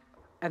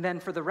then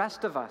for the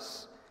rest of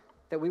us,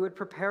 that we would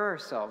prepare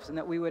ourselves and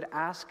that we would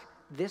ask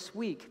this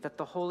week that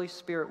the Holy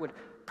Spirit would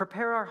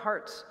prepare our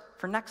hearts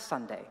for next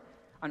Sunday,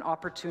 an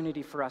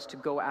opportunity for us to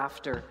go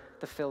after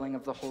the filling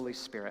of the Holy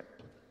Spirit.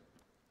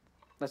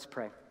 Let's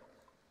pray.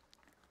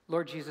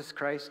 Lord Jesus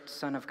Christ,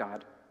 Son of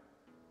God,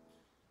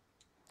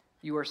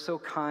 you are so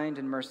kind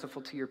and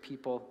merciful to your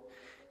people.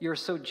 You're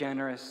so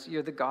generous.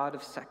 You're the God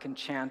of second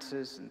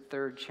chances and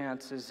third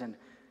chances. And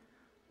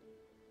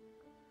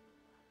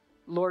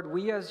Lord,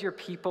 we as your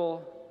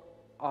people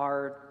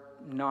are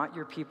not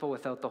your people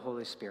without the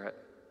Holy Spirit.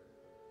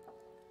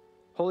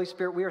 Holy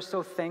Spirit, we are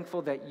so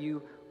thankful that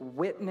you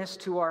witness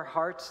to our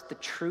hearts the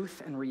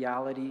truth and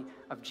reality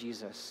of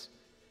Jesus.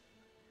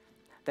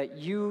 That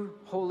you,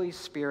 Holy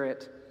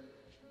Spirit,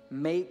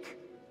 make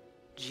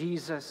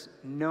Jesus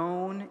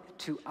known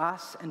to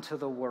us and to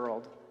the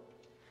world.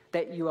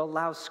 That you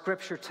allow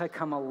Scripture to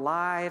come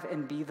alive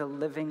and be the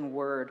living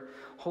Word.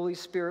 Holy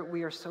Spirit,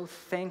 we are so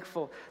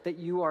thankful that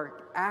you are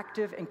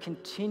active and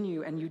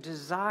continue, and you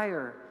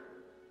desire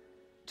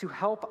to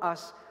help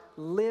us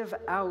live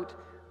out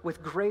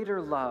with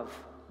greater love,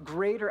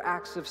 greater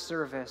acts of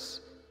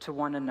service to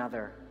one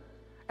another.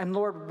 And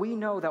Lord, we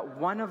know that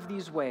one of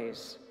these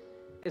ways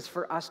is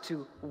for us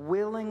to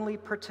willingly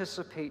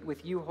participate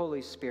with you,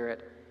 Holy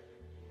Spirit,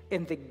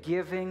 in the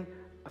giving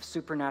of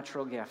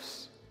supernatural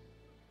gifts.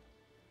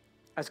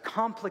 As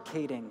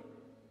complicating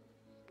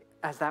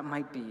as that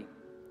might be,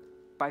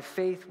 by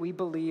faith we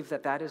believe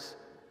that that is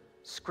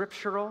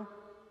scriptural,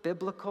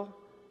 biblical,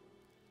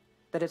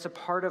 that it's a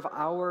part of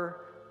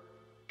our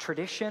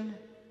tradition,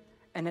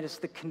 and it is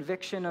the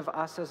conviction of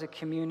us as a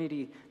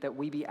community that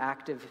we be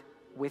active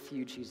with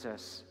you,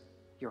 Jesus,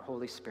 your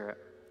Holy Spirit.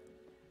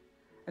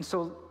 And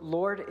so,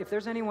 Lord, if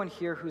there's anyone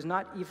here who's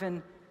not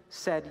even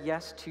said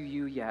yes to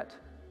you yet,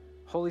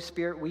 Holy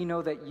Spirit, we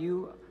know that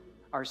you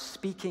are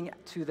speaking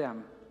to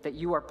them, that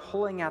you are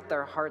pulling at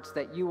their hearts,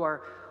 that you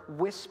are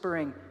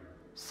whispering,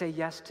 say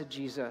yes to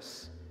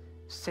Jesus.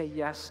 Say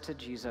yes to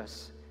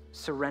Jesus.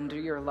 Surrender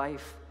your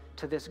life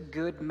to this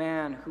good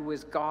man who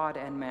is God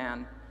and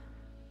man,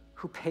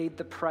 who paid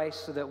the price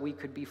so that we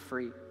could be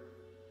free.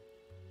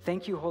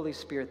 Thank you, Holy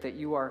Spirit, that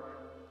you are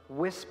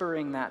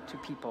whispering that to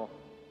people,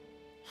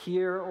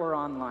 here or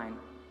online.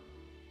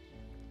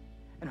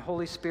 And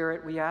Holy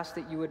Spirit, we ask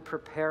that you would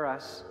prepare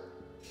us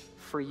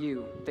for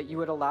you, that you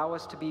would allow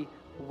us to be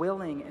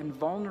willing and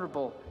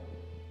vulnerable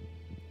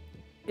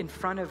in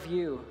front of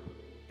you.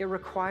 It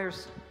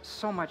requires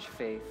so much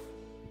faith.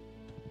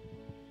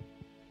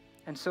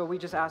 And so we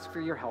just ask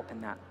for your help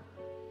in that.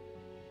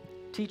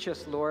 Teach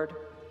us, Lord,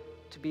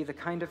 to be the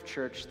kind of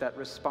church that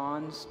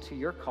responds to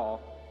your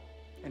call,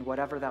 and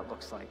whatever that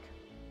looks like.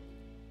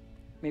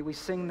 May we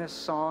sing this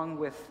song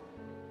with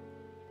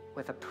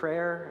a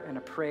prayer and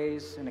a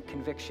praise and a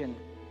conviction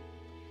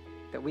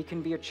that we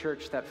can be a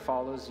church that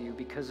follows you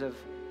because of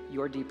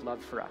your deep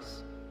love for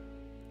us.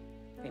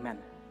 Amen.